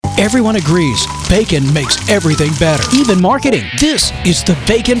Everyone agrees bacon makes everything better, even marketing. This is the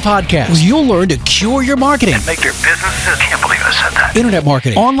Bacon Podcast, where you'll learn to cure your marketing. And make your business. I can't believe I said that. Internet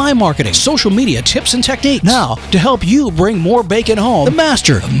marketing, online marketing, social media tips and techniques. Now, to help you bring more bacon home, the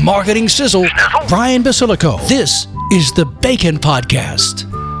master of marketing sizzle, Brian Basilico. This is the Bacon Podcast.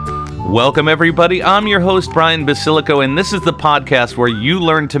 Welcome, everybody. I'm your host, Brian Basilico, and this is the podcast where you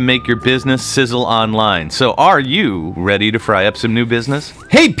learn to make your business sizzle online. So are you ready to fry up some new business?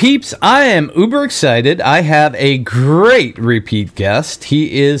 Hey, peeps, I am uber excited. I have a great repeat guest.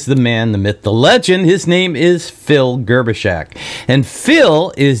 He is the man, the myth, the legend. His name is Phil Gerbyshak. And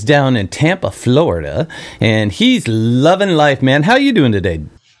Phil is down in Tampa, Florida, and he's loving life, man. How you doing today?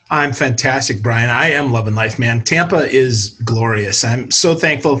 I'm fantastic, Brian. I am loving life, man. Tampa is glorious. I'm so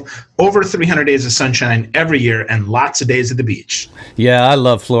thankful. Over 300 days of sunshine every year and lots of days at the beach. Yeah, I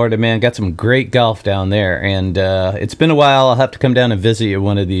love Florida, man. Got some great golf down there. And it's been a while. I'll have to come down and visit you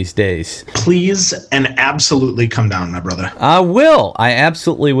one of these days. Please and absolutely come down, my brother. I will. I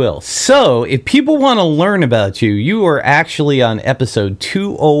absolutely will. So if people want to learn about you, you were actually on episode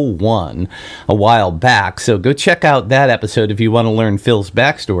 201 a while back. So go check out that episode if you want to learn Phil's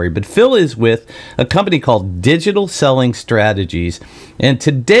backstory. But Phil is with a company called Digital Selling Strategies. And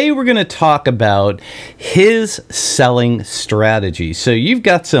today we're going to talk about his selling strategy. So you've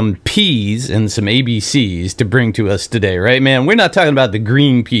got some P's and some ABCs to bring to us today, right, man? We're not talking about the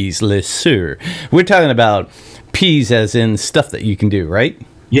green peas, le sueur. We're talking about P's as in stuff that you can do, right?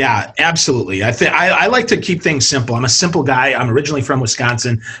 Yeah, absolutely. I like to keep things simple. I'm a simple guy. I'm originally from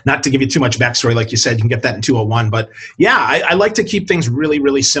Wisconsin. Not to give you too much backstory, like you said, you can get that in 201. But yeah, I like to keep things really,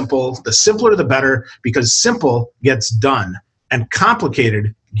 really simple. The simpler, the better, because simple gets done and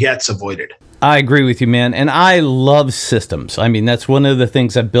complicated gets avoided. I agree with you, man. And I love systems. I mean, that's one of the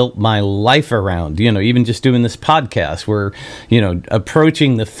things I built my life around, even just doing this podcast. We're,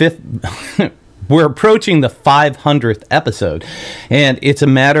 approaching the we're approaching the 500th episode, and it's a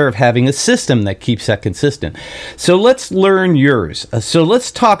matter of having a system that keeps that consistent. So let's learn yours. So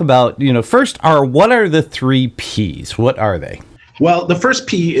let's talk about, first, what are the 3 P's? What are they? Well, the first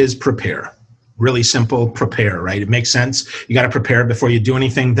P is prepare. Really simple, prepare, right? It makes sense. You got to prepare before you do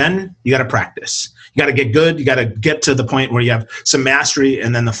anything. Then you got to practice. You got to get good. You got to get to the point where you have some mastery.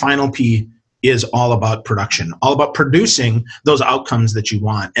 And then the final P is all about production, all about producing those outcomes that you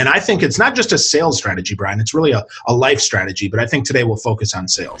want. And I think it's not just a sales strategy, Brian. It's really a life strategy. But I think today we'll focus on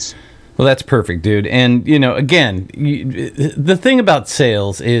sales. Well, that's perfect, dude. And, again, the thing about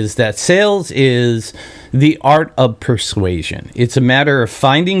sales is that sales is the art of persuasion. It's a matter of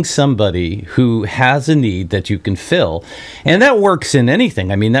finding somebody who has a need that you can fill. And that works in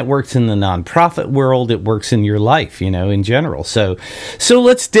anything. I mean, that works in the nonprofit world. It works in your life, in general. So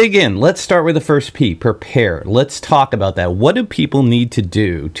let's dig in. Let's start with the first P, prepare. Let's talk about that. What do people need to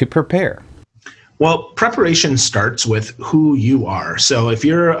do to prepare? Well, preparation starts with who you are. So if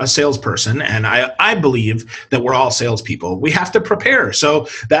you're a salesperson, and I believe that we're all salespeople, we have to prepare. So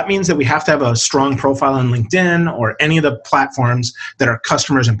that means that we have to have a strong profile on LinkedIn or any of the platforms that our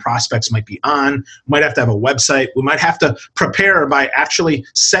customers and prospects might be on. We might have to have a website. We might have to prepare by actually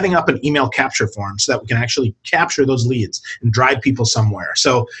setting up an email capture form so that we can actually capture those leads and drive people somewhere.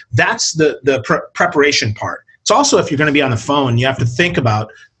 So that's the preparation part. It's also, if you're going to be on the phone, you have to think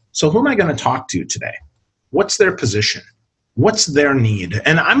about, so who am I going to talk to today? What's their position? What's their need?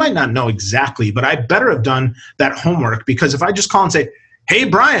 And I might not know exactly, but I better have done that homework, because if I just call and say, hey,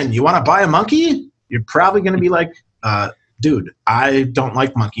 Brian, you want to buy a monkey? You're probably going to be like, dude, I don't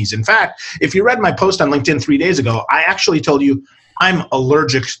like monkeys. In fact, if you read my post on LinkedIn 3 days ago, I actually told you I'm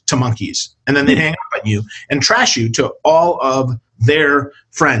allergic to monkeys. And then they hang up on you and trash you to all of their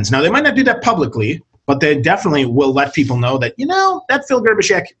friends. Now, they might not do that publicly, but they definitely will let people know that, that Phil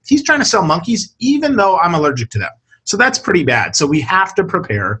Gerbyshak, he's trying to sell monkeys, even though I'm allergic to them. So that's pretty bad. So we have to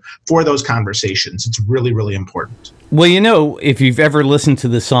prepare for those conversations. It's really, really important. Well, if you've ever listened to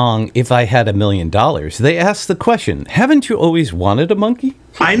the song, If I Had $1 Million, they ask the question, haven't you always wanted a monkey?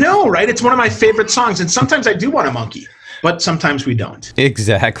 I know, right? It's one of my favorite songs. And sometimes I do want a monkey, but sometimes we don't.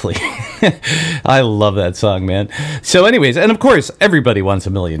 Exactly. I love that song, man. So anyways, and of course, everybody wants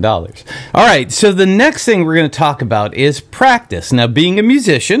 $1 million. All right, so the next thing we're going to talk about is practice. Now, being a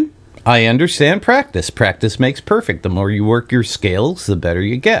musician, I understand practice. Practice makes perfect. The more you work your scales, the better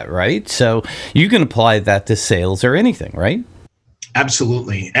you get, right? So you can apply that to sales or anything, right?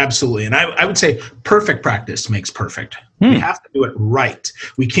 Absolutely. Absolutely. And I would say perfect practice makes perfect. We have to do it right.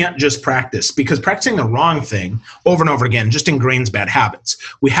 We can't just practice, because practicing the wrong thing over and over again just ingrains bad habits.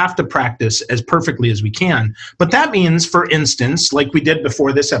 We have to practice as perfectly as we can. But that means, for instance, like we did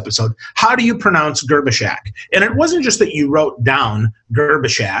before this episode, how do you pronounce Gerbyshak? And it wasn't just that you wrote down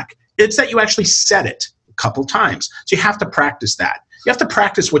Gerbyshak, it's that you actually said it a couple times. So you have to practice that. You have to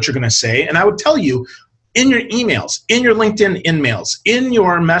practice what you're going to say. And I would tell you, in your emails, in your LinkedIn in-mails, in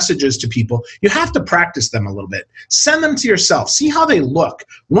your messages to people, you have to practice them a little bit. Send them to yourself. See how they look.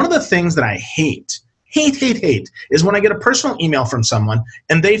 One of the things that I hate is when I get a personal email from someone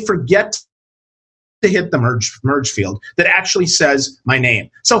and they forget to hit the merge field that actually says my name.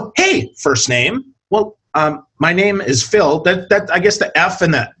 So, hey, first name. Well, my name is Phil. That I guess the F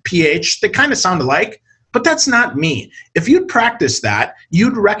and the PH, they kind of sound alike. But that's not me. If you'd practice that,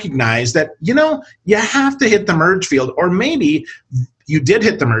 you'd recognize that, you have to hit the merge field, or maybe you did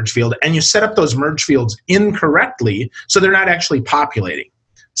hit the merge field and you set up those merge fields incorrectly so they're not actually populating.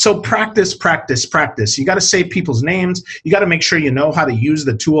 So practice. You got to say people's names. You got to make sure you know how to use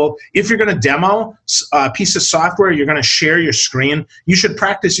the tool. If you're going to demo a piece of software, you're going to share your screen, you should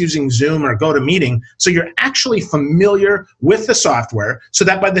practice using Zoom or GoToMeeting so you're actually familiar with the software, so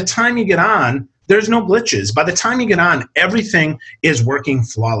that by the time you get on, there's no glitches. By the time you get on, everything is working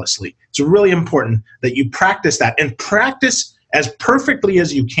flawlessly. It's really important that you practice that, and practice as perfectly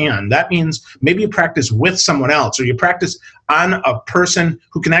as you can. That means maybe you practice with someone else, or you practice on a person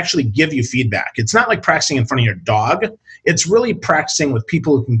who can actually give you feedback. It's not like practicing in front of your dog. It's really practicing with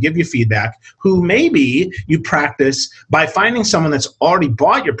people who can give you feedback, who maybe you practice by finding someone that's already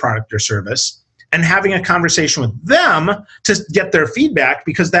bought your product or service and having a conversation with them to get their feedback,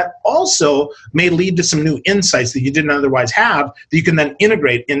 because that also may lead to some new insights that you didn't otherwise have that you can then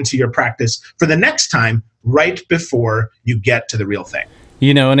integrate into your practice for the next time, right before you get to the real thing.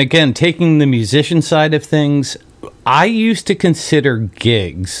 And again, taking the musician side of things, I used to consider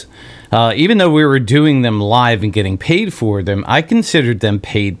gigs, even though we were doing them live and getting paid for them, I considered them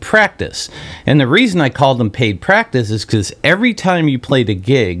paid practice. And the reason I called them paid practice is because every time you played a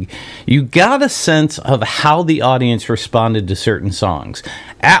gig, you got a sense of how the audience responded to certain songs,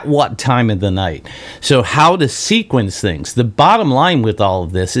 at what time of the night. So how to sequence things. The bottom line with all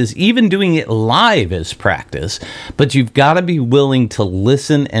of this is even doing it live is practice, but you've got to be willing to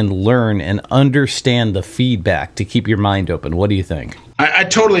listen and learn and understand the feedback to keep your mind open. What do you think? I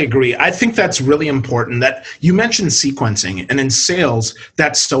totally agree. I think that's really important. That you mentioned sequencing, and in sales,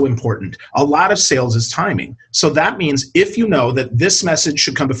 that's so important. A lot of sales is timing. So that means if you know that this message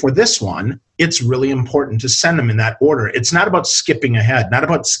should come before this one, it's really important to send them in that order. It's not about skipping ahead, not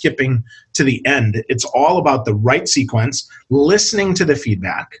about skipping to the end. It's all about the right sequence, listening to the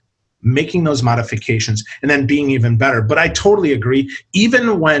feedback, making those modifications, and then being even better. But I totally agree.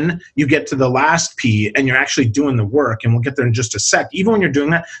 Even when you get to the last P and you're actually doing the work, and we'll get there in just a sec, even when you're doing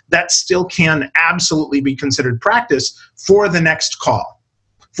that, that still can absolutely be considered practice for the next call,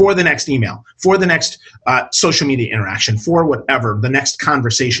 for the next email, for the next social media interaction, for whatever, the next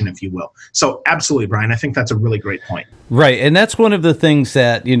conversation, if you will. So absolutely, Brian, I think that's a really great point. Right. And that's one of the things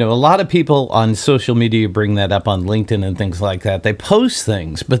that, a lot of people on social media bring that up on LinkedIn and things like that. They post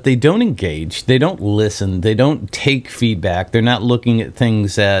things, but they don't engage. They don't listen. They don't take feedback. They're not looking at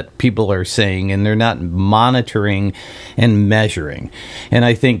things that people are saying, and they're not monitoring and measuring. And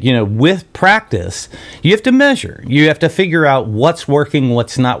I think, with practice, you have to measure. You have to figure out what's working,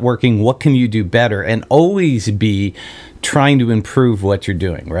 what's not working, what can you do better, and always be trying to improve what you're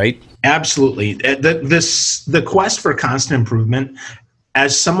doing, right? Absolutely. The quest for constant improvement,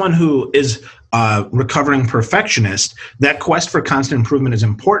 as someone who is a recovering perfectionist, that quest for constant improvement is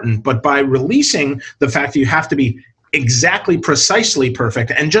important. But by releasing the fact that you have to be exactly, precisely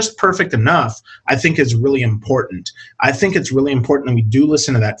perfect and just perfect enough, I think is really important. I think it's really important that we do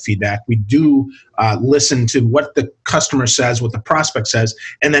listen to that feedback. We do listen to what the customer says, what the prospect says,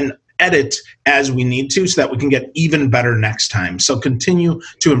 and then edit as we need to so that we can get even better next time. So continue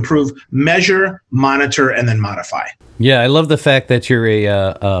to improve, measure, monitor, and then modify. Yeah, I love the fact that you're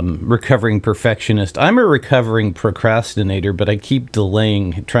a recovering perfectionist. I'm a recovering procrastinator, but I keep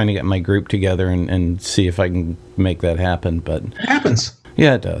delaying trying to get my group together and see if I can make that happen. But it happens.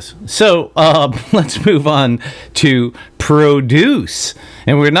 Yeah, it does. So let's move on to produce.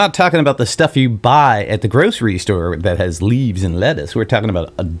 And we're not talking about the stuff you buy at the grocery store that has leaves and lettuce. We're talking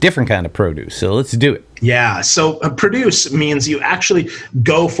about a different kind of produce. So let's do it. Yeah. So produce means you actually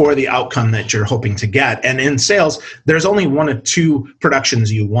go for the outcome that you're hoping to get. And in sales, there's only one of two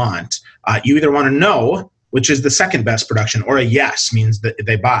productions you want. You either want to know, which is the second best production, or a yes means that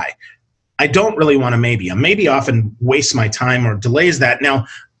they buy. I don't really want a maybe. A maybe often wastes my time or delays that. Now,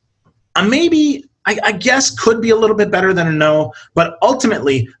 a maybe, I guess, could be a little bit better than a no, but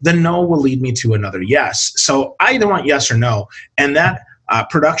ultimately the no will lead me to another yes. So I either want yes or no. And that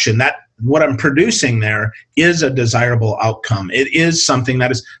production, that what I'm producing there is a desirable outcome. It is something that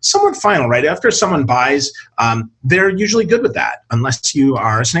is somewhat final, right? After someone buys, they're usually good with that, unless you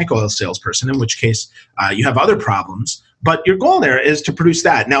are a snake oil salesperson, in which case you have other problems. But your goal there is to produce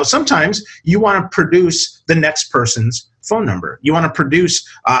that. Now, sometimes you want to produce the next person's phone number. You want to produce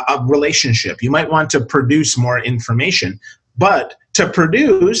a relationship. You might want to produce more information. But to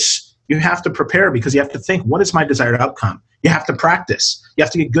produce, you have to prepare, because you have to think, what is my desired outcome? You have to practice. You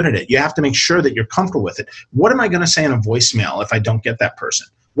have to get good at it. You have to make sure that you're comfortable with it. What am I going to say in a voicemail if I don't get that person?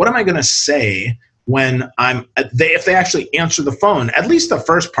 What am I going to say when if they actually answer the phone? At least the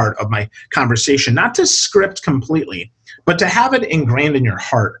first part of my conversation, not to script completely, but to have it ingrained in your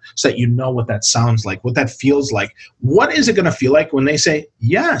heart so that you know what that sounds like, what that feels like. What is it going to feel like when they say,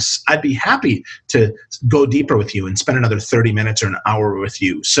 yes, I'd be happy to go deeper with you and spend another 30 minutes or an hour with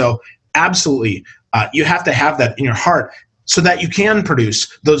you? So absolutely, you have to have that in your heart so that you can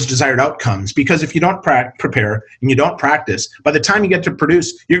produce those desired outcomes. Because if you don't prepare and you don't practice, by the time you get to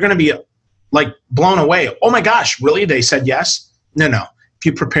produce, you're going to be like blown away. Oh my gosh, really? They said yes? No. If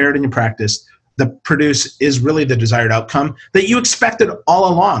you prepared and you practiced, the produce is really the desired outcome that you expected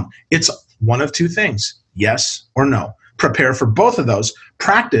all along. It's one of two things, yes or no. Prepare for both of those.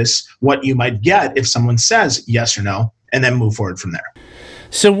 Practice what you might get if someone says yes or no, and then move forward from there.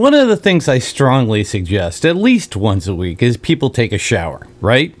 So one of the things I strongly suggest, at least once a week, is people take a shower,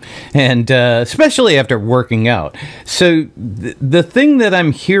 right? And especially after working out. So the thing that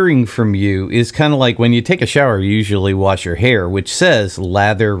I'm hearing from you is kind of like when you take a shower, you usually wash your hair, which says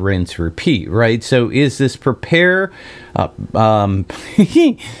lather, rinse, repeat, right? So is this prepare,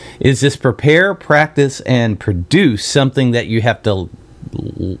 practice, and produce something that you have to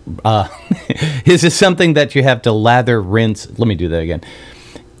is this something that you have to lather, rinse? Let me do that again.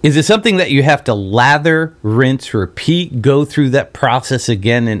 Is it something that you have to lather, rinse, repeat, go through that process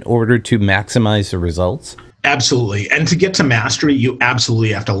again in order to maximize the results? Absolutely. And to get to mastery, you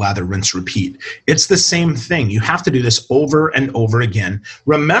absolutely have to lather, rinse, repeat. It's the same thing. You have to do this over and over again,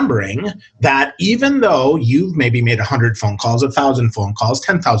 remembering that even though you've maybe made 100 phone calls, 1,000 phone calls,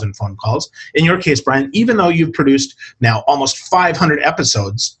 10,000 phone calls, in your case, Brian, even though you've produced now almost 500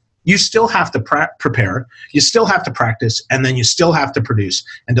 episodes, you still have to prepare, you still have to practice, and then you still have to produce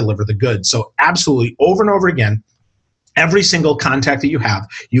and deliver the goods. So absolutely, over and over again, every single contact that you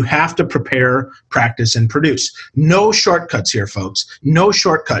have to prepare, practice, and produce. No shortcuts here, folks. No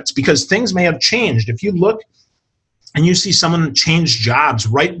shortcuts, because things may have changed. If you look and you see someone change jobs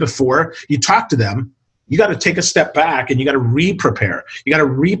right before you talk to them, you got to take a step back and you got to re-prepare. You got to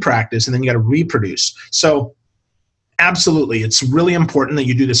re-practice, and then you got to reproduce. So absolutely, it's really important that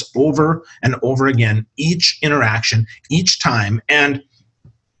you do this over and over again, each interaction, each time. And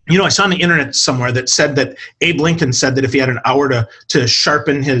I saw on the internet somewhere that said that Abe Lincoln said that if he had an hour to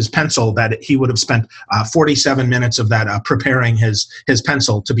sharpen his pencil, that he would have spent 47 minutes of that preparing his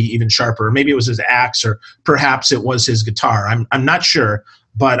pencil to be even sharper. Maybe it was his axe, or perhaps it was his guitar. I'm not sure,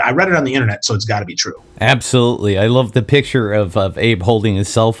 but I read it on the internet, so it's got to be true. Absolutely. I love the picture of Abe holding his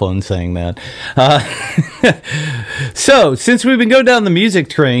cell phone saying that. So, since we've been going down the music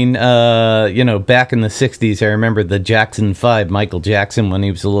train, back in the 60s, I remember the Jackson 5, Michael Jackson, when he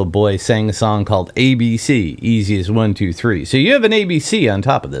was a little boy, sang a song called ABC, Easy as 1, 2, 3. So you have an ABC on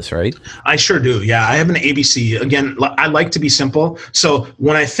top of this, right? I sure do, yeah. I have an ABC. Again, I like to be simple. So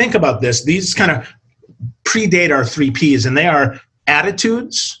when I think about this, these kind of predate our 3 Ps, and they are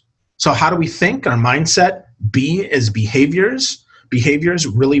attitudes. So how do we think? Our mindset. B is behaviors. Behaviors,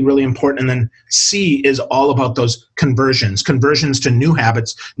 really, really important. And then C is all about those conversions to new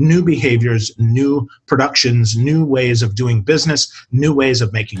habits, new behaviors, new productions, new ways of doing business, new ways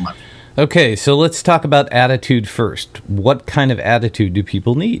of making money. Okay, so let's talk about attitude first. What kind of attitude do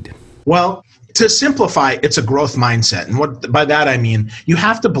people need? Well, to simplify, it's a growth mindset. And what by that I mean, you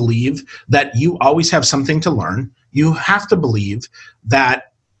have to believe that you always have something to learn. You have to believe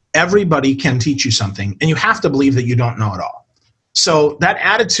that everybody can teach you something, and you have to believe that you don't know it all. So that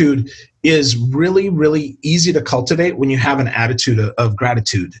attitude is really, really easy to cultivate when you have an attitude of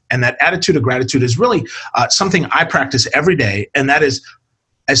gratitude. And that attitude of gratitude is really something I practice every day. And that is,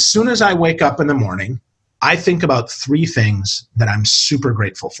 as soon as I wake up in the morning, I think about 3 things that I'm super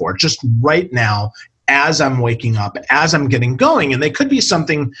grateful for, just right now, as I'm waking up, as I'm getting going. And they could be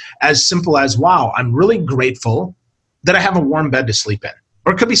something as simple as, wow, I'm really grateful that I have a warm bed to sleep in.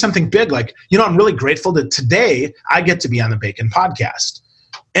 Or it could be something big like, I'm really grateful that today I get to be on the Bacon Podcast.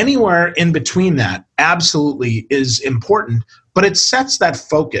 Anywhere in between that absolutely is important, but it sets that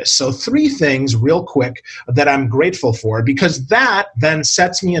focus. So 3 things real quick that I'm grateful for, because that then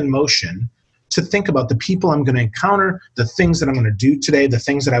sets me in motion to think about the people I'm going to encounter, the things that I'm going to do today, the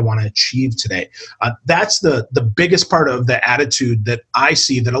things that I want to achieve today. That's the biggest part of the attitude that I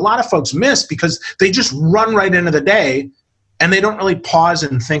see that a lot of folks miss, because they just run right into the day and they don't really pause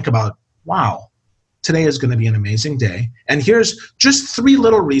and think about, wow, today is going to be an amazing day. And here's just 3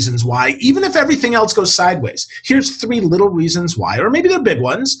 little reasons why, even if everything else goes sideways, here's 3 little reasons why, or maybe they're big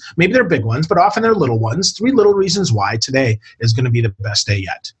ones, but often they're little ones, 3 little reasons why today is going to be the best day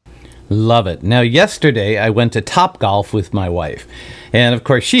yet. Love it. Now, yesterday I went to Topgolf with my wife. And of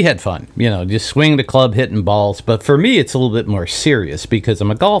course, she had fun, just swinging the club, hitting balls. But for me, it's a little bit more serious because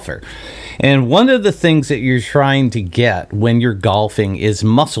I'm a golfer. And one of the things that you're trying to get when you're golfing is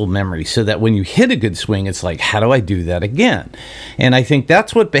muscle memory, so that when you hit a good swing, it's like, how do I do that again? And I think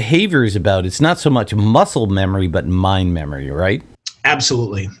that's what behavior is about. It's not so much muscle memory, but mind memory, right?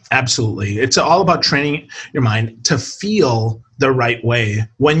 Absolutely. Absolutely. It's all about training your mind to feel the right way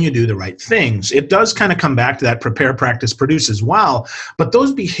when you do the right things. It does kind of come back to that prepare, practice, produce as well. But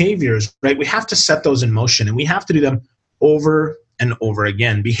those behaviors, right, we have to set those in motion, and we have to do them over and over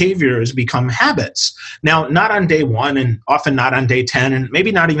again. Behaviors become habits. Now, not on day 1, and often not on day 10, and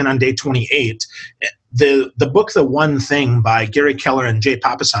maybe not even on day 28. The book, The One Thing by Gary Keller and Jay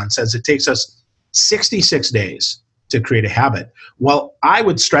Papasan, says it takes us 66 days to create a habit. Well, I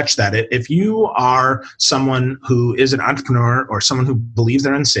would stretch that. If you are someone who is an entrepreneur or someone who believes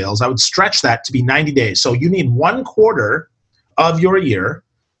they're in sales, I would stretch that to be 90 days. So you need 1/4 of your year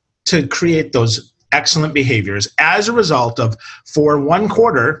to create those excellent behaviors as a result of, for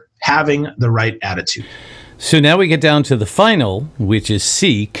 1/4, having the right attitude. So now we get down to the final, which is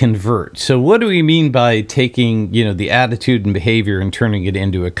C, convert. So what do we mean by taking, the attitude and behavior and turning it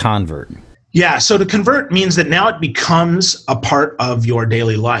into a convert? Yeah, so to convert means that now it becomes a part of your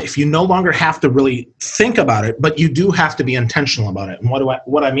daily life. You no longer have to really think about it, but you do have to be intentional about it. And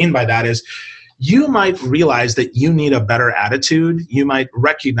what I mean by that is, you might realize that you need a better attitude. You might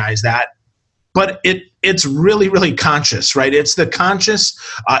recognize that, but it's really, really conscious, right? It's the conscious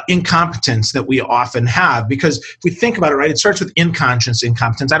incompetence that we often have, because if we think about it, right, it starts with inconscious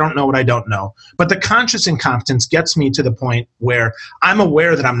incompetence. I don't know what I don't know. But the conscious incompetence gets me to the point where I'm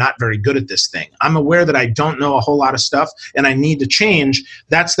aware that I'm not very good at this thing. I'm aware that I don't know a whole lot of stuff and I need to change.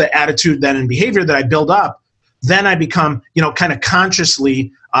 That's the attitude then and behavior that I build up. Then I become, kind of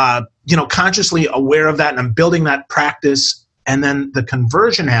consciously aware of that, and I'm building that practice. And then the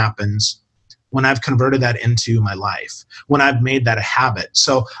conversion happens when I've converted that into my life, when I've made that a habit.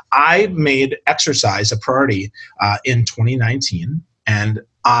 So I made exercise a priority in 2019, and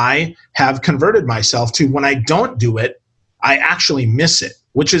I have converted myself to, when I don't do it, I actually miss it,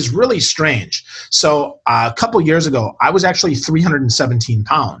 which is really strange. So a couple years ago, I was actually 317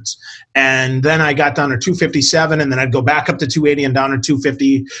 pounds. And then I got down to 257, and then I'd go back up to 280 and down to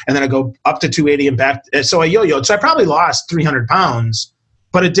 250, and then I'd go up to 280 and back. So I yo-yoed. So I probably lost 300 pounds,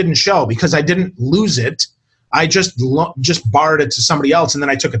 but it didn't show because I didn't lose it. I just borrowed it to somebody else, and then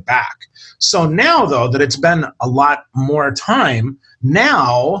I took it back. So now, though, that it's been a lot more time,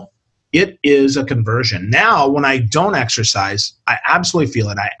 now it is a conversion. Now, when I don't exercise, I absolutely feel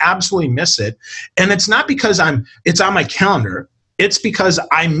it. I absolutely miss it. And it's not because it's on my calendar. It's because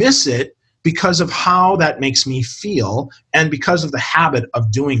I miss it because of how that makes me feel and because of the habit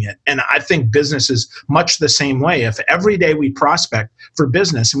of doing it. And I think business is much the same way. If every day we prospect for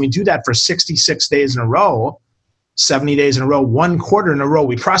business and we do that for 66 days in a row, 70 days in a row, 1/4 in a row,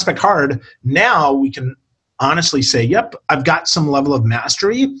 we prospect hard, now we can honestly say, yep, I've got some level of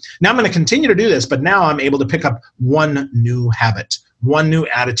mastery. Now I'm going to continue to do this, but now I'm able to pick up one new habit, one new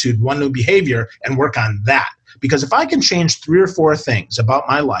attitude, one new behavior, and work on that. Because if I can change 3 or 4 things about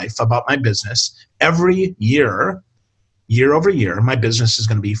my life, about my business, every year over year, my business is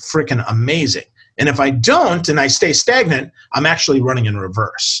going to be freaking amazing. And if I don't and I stay stagnant, I'm actually running in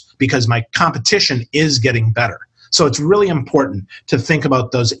reverse because my competition is getting better. So it's really important to think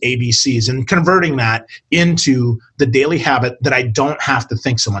about those ABCs and converting that into the daily habit that I don't have to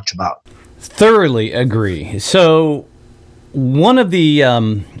think so much about. Thoroughly agree. So one of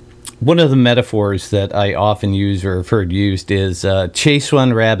the metaphors that I often use or have heard used is chase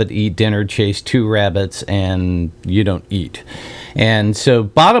 1 rabbit, eat dinner, chase 2 rabbits, and you don't eat. And so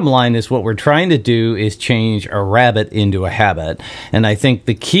bottom line is what we're trying to do is change a rabbit into a habit. And I think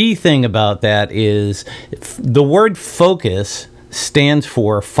the key thing about that is the word focus stands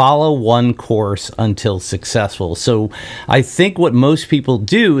for follow one course until successful. So I think what most people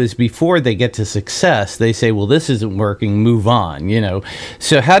do is before they get to success, they say, well, this isn't working, move on,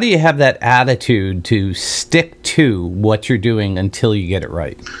 So how do you have that attitude to stick to what you're doing until you get it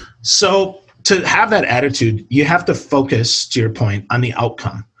right? So to have that attitude, you have to focus, to your point, on the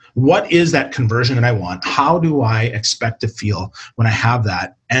outcome. What is that conversion that I want? How do I expect to feel when I have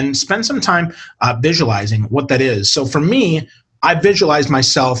that? And spend some time visualizing what that is. So for me, I visualize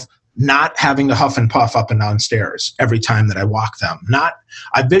myself not having to huff and puff up and down stairs every time that I walk them.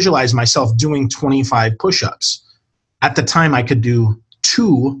 I visualize myself doing 25 push-ups. At the time, I could do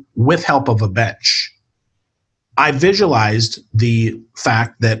 2 with help of a bench. I visualized the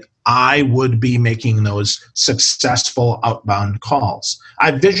fact that I would be making those successful outbound calls. I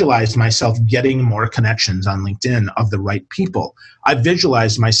visualized myself getting more connections on LinkedIn of the right people. I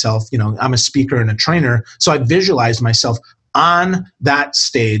visualized myself, I'm a speaker and a trainer, so I visualized myself on that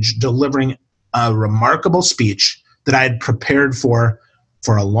stage delivering a remarkable speech that I had prepared for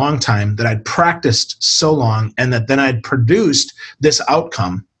a long time, that I'd practiced so long, and that then I'd produced this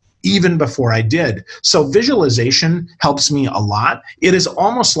outcome even before I did. So visualization helps me a lot. It is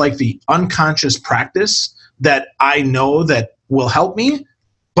almost like the unconscious practice that I know that will help me,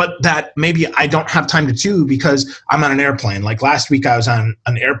 but that maybe I don't have time to do because I'm on an airplane. Like last week, I was on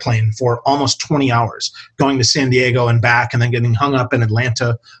an airplane for almost 20 hours, going to San Diego and back, and then getting hung up in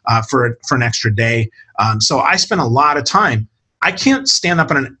Atlanta for an extra day. So I spent a lot of time. I can't stand up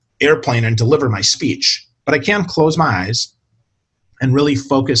on an airplane and deliver my speech, but I can close my eyes and really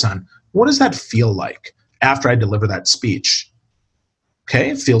focus on what does that feel like after I deliver that speech.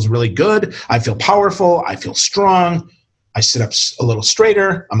 Okay, it feels really good. I feel powerful. I feel strong. I sit up a little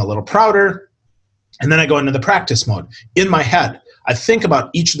straighter. I'm a little prouder. And then I go into the practice mode. In my head, I think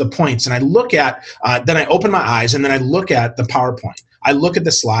about each of the points, and I look at, then I open my eyes, and then I look at the PowerPoint. I look at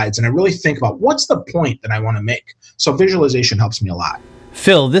the slides, and I really think about what's the point that I want to make. So visualization helps me a lot.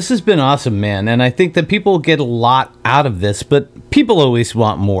 Phil, this has been awesome, man, and I think that people get a lot out of this, but people always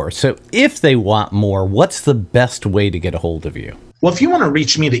want more. So if they want more, what's the best way to get a hold of you? Well, if you want to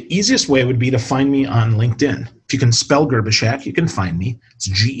reach me, the easiest way would be to find me on LinkedIn. If you can spell Gerbyshak, you can find me. It's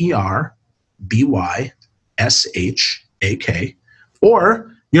Gerbyshak.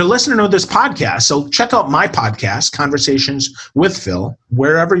 Or you're listening to this podcast, so check out my podcast, Conversations with Phil,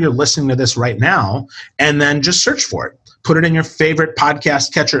 wherever you're listening to this right now, and then just search for it. Put it in your favorite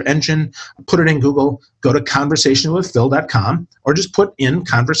podcast catcher engine, put it in Google, go to conversationwithphil.com, or just put in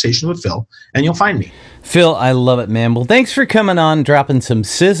Conversation with Phil, and you'll find me. Phil, I love it, man. Well, thanks for coming on, dropping some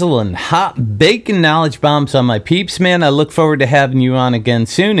sizzling, hot bacon knowledge bombs on my peeps, man. I look forward to having you on again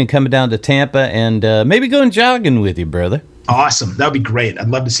soon and coming down to Tampa and maybe going jogging with you, brother. Awesome. That would be great. I'd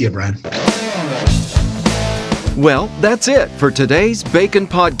love to see you, Brian. Well, that's it for today's Bacon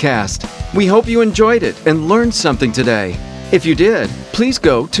Podcast. We hope you enjoyed it and learned something today. If you did, please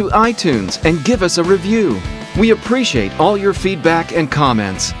go to iTunes and give us a review. We appreciate all your feedback and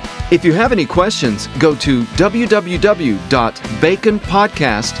comments. If you have any questions, go to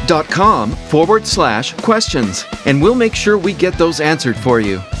www.baconpodcast.com/questions, and we'll make sure we get those answered for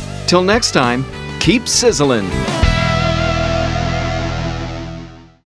you. Till next time, keep sizzling.